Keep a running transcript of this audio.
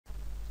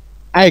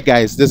Hi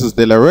guys, this is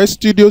Delaroy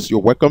Studios.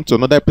 You're welcome to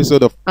another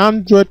episode of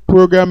Android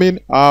programming.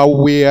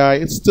 We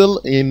are still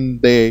in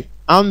the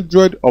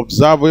Android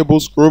Observable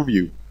Scroll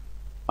view,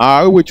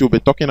 which will be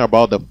talking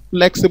about the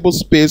Flexible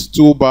Space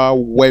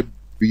Toolbar Web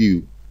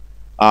View.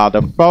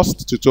 The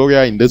first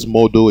tutorial in this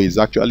module is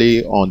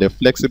actually on the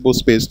Flexible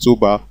Space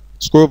Toolbar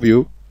Scroll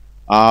view.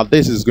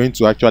 This is going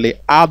to actually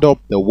add up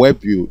the web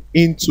view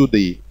into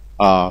the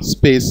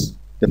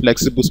the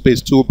Flexible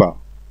Space Toolbar.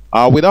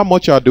 Without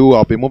much ado,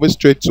 I'll be moving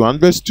straight to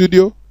Android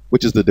Studio,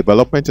 which is the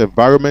development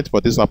environment for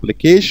this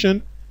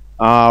application.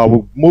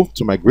 We'll move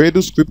to my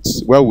Gradle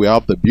scripts where we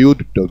have the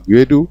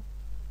build.gradle,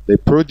 the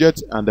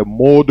project, and the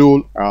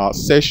module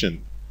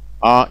session.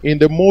 In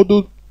the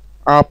module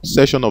app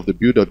session of the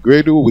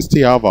build.gradle, we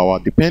still have our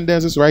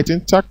dependencies right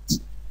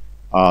intact,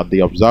 the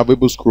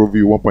observable scroll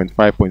view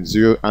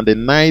 1.5.0, and the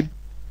 9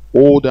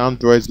 old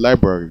Android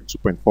library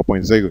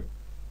 2.4.0.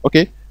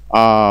 Okay.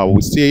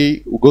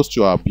 We goes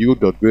to our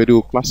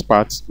build.gradle class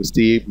parts. We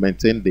still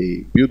maintain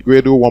the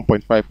build.gradle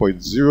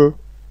 1.5.0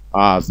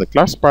 as the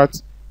class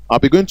part. I'll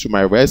be going to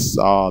my rest,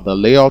 the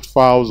layout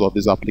files of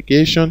this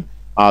application.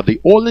 The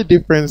only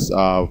difference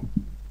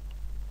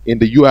in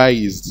the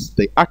UI is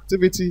the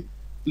activity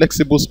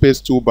flexible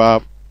space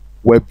toolbar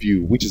web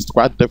view, which is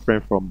quite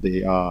different from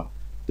the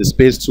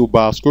space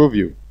toolbar scroll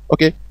view.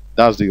 Okay,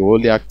 that's the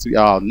only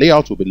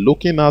layout we'll be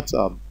looking at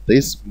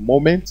this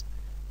moment.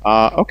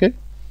 Okay.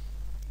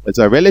 It's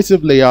a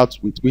relative layout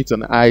with width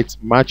and height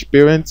match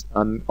parent,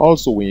 and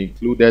also we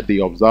included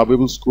the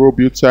observable scroll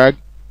view tag,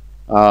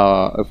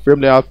 a frame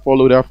layout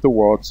followed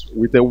afterwards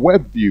with a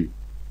web view,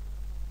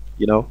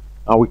 and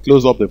we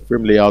close up the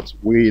frame layout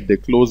with the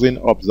closing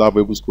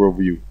observable scroll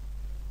view.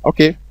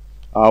 Okay,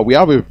 we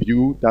have a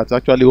view that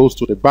actually goes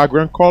to the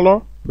background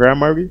color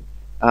primary,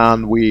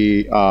 and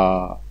we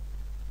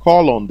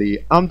call on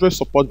the Android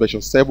support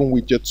version 7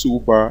 widget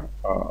toolbar,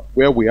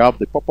 where we have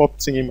the pop-up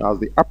theme as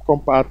the app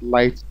compact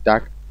light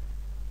dark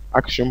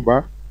action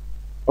bar.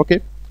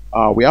 Okay,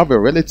 we have a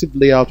relative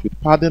layout with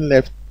padding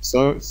left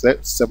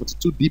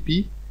 72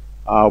 dp,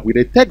 with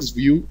a text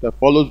view that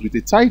follows with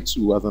a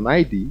title as an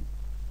ID.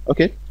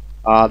 Okay,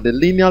 the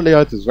linear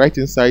layout is right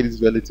inside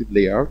this relative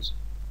layout,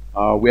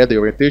 where the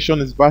orientation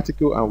is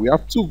vertical, and we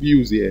have two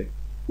views here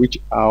which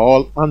are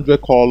all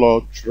Android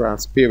color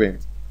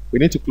transparent. We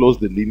need to close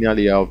the linear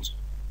layout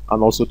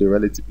and also the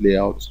relative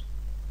layout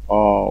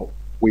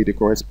with the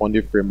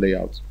corresponding frame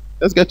layout.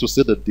 Let's get to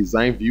see the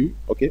design view.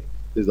 Okay,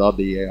 this is how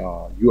the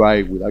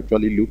UI will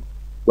actually look,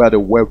 where the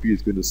web view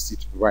is going to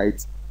sit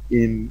right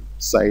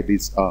inside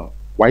this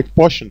white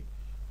portion.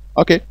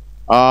 Okay,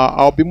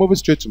 I'll be moving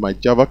straight to my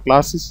Java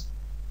classes,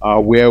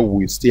 where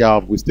we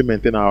still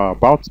maintain our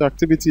about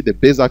activity, the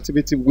base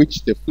activity,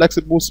 which the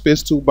flexible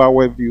space toolbar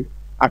web view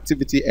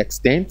activity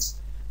extends.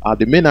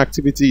 The main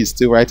activity is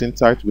still right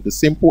intact with the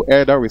simple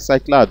header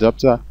recycler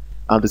adapter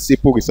and the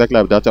simple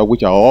recycler adapter,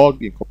 which are all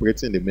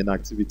incorporated in the main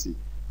activity,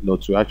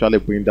 to actually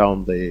bring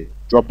down the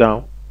drop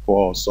down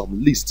for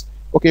some list.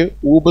 Okay,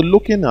 we'll be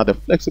looking at the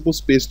flexible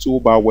space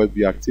toolbar web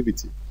view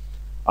activity.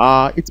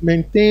 It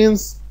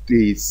maintains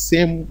the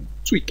same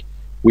tweak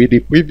with the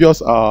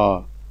previous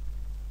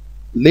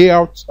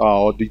layout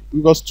or the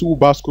previous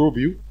toolbar scroll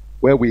view,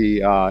 where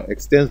we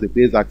extend the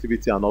base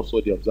activity and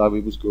also the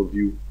observable scroll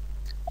view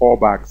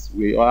callbacks.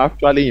 We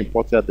actually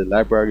imported the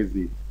libraries,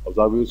 the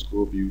observable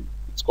scroll view,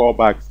 its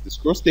callbacks, the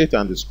scroll state,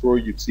 and the scroll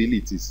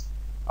utilities.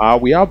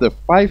 We have the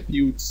 5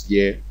 fields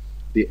here: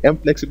 the M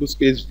flexible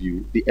space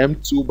view, the M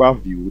toolbar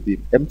view, the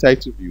M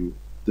title view,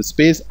 the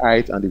space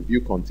height, and the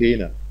view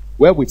container,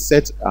 where we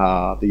set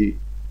the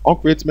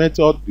onCreate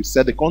method. We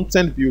set the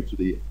content view to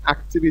the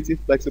activity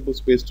flexible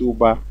space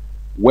toolbar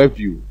web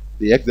view,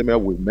 the XML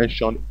we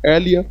mentioned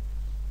earlier,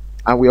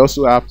 and we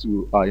also have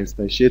to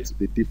instantiate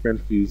the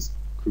different fields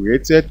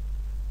created.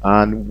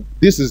 And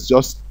this is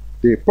just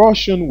the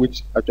portion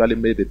which actually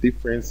made the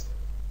difference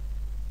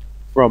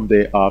from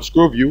the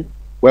scroll view,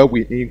 where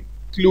we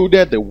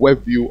included the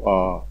WebView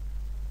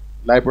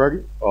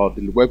library or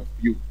the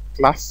WebView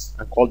class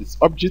and called its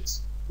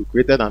objects. We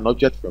created an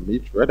object from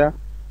each header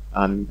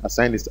and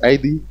assigned its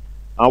ID,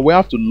 and we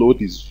have to load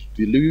the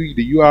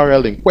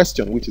URL in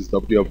question, which is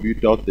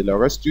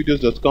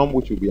www.delaroystudios.com,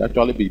 which will be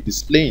actually be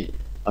displaying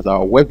as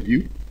our web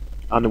view.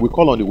 And we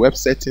call on the web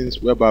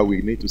settings, whereby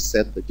we need to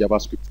set the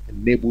JavaScript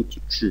enable to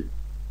true.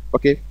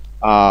 Okay,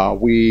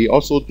 we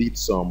also did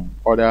some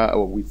other,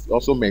 we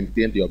also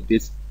maintained the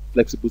update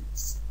flexible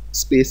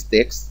space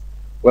text,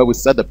 where we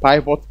set the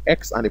pivot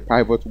X and the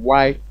pivot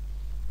Y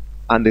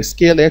and the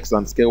scale X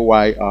and scale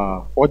Y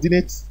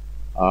coordinates,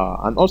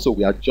 and also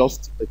we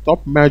adjust the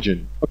top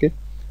margin. Okay,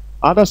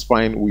 that's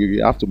fine. We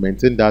have to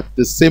maintain that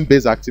the same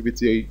base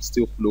activity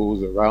still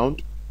flows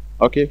around.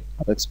 Okay,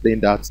 I've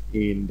explained that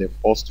in the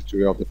first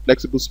tutorial of the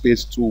flexible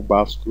space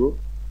toolbar scroll.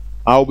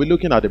 I'll be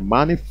looking at the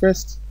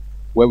manifest,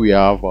 where we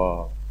have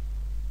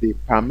the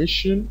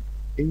permission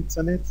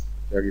internet,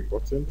 very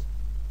important,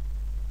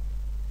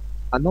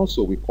 and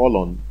also we call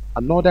on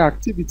another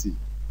activity,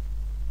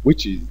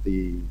 which is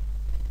the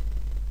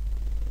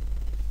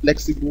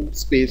flexible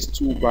space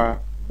toolbar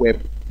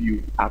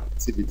WebView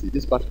activity.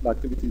 This particular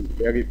activity is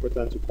very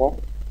important to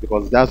call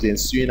because that's the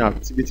ensuing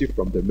activity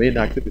from the main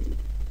activity.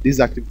 This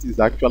activity is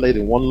actually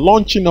the one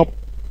launching up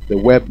the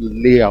web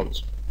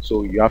layout.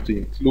 So you have to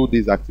include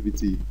this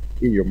activity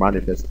in your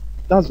manifest.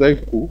 That's very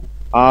cool.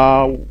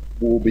 I'll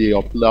be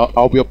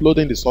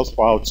uploading the source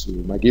file to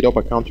my GitHub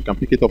account. You can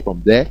pick it up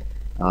from there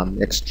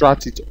and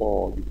extract it,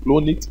 or you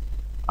clone it.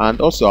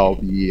 And also I'll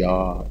be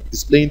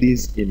displaying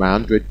this in my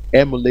Android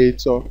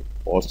emulator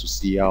for us to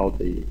see how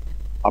the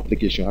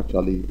application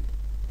actually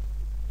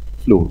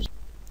flows.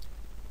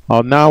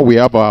 Now we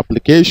have our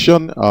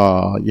application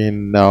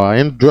in our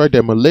Android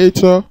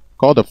emulator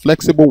called the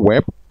Flexible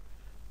Web.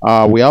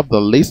 We have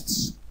the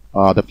lists,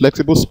 the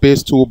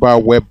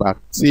FlexibleSpaceToolbar web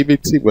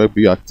activity,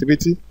 WebView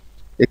activity.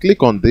 A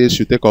click on this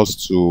should take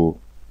us to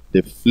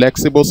the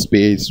flexible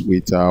space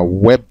with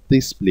web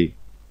display.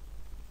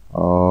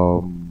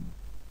 In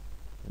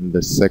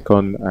the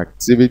second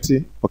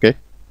activity, okay,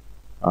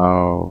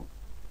 you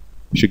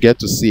should get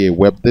to see a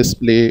web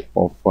display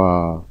of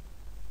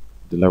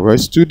Delaroy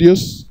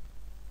Studios.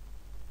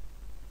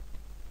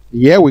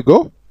 Here we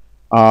go.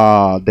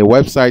 The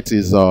website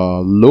is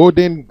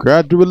loading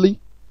gradually.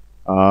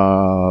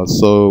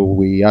 So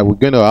we're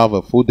going to have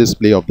a full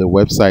display of the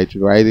website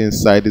right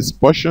inside this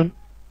portion,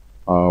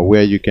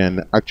 where you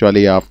can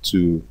actually have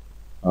to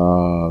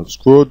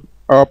scroll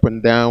up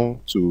and down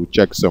to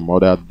check some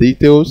other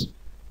details.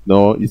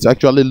 No, it's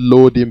actually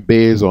loading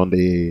based on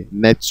the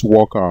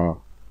network,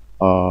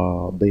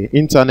 the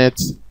internet,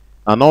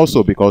 and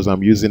also because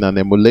I'm using an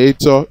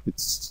emulator,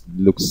 it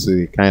looks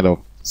kind of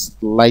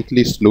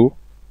slightly slow,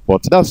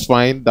 but that's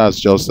fine. That's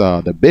just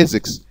the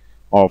basics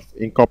of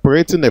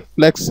incorporating a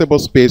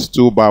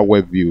FlexibleSpaceToolbar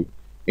WebView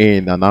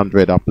in an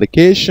Android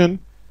application.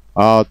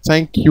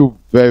 Thank you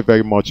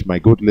very much, my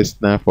good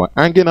listener, for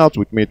hanging out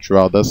with me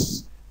throughout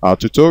this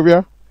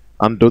tutorial,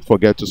 and don't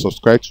forget to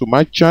subscribe to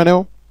my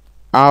channel.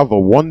 Have a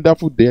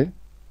wonderful day.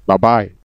 Bye bye.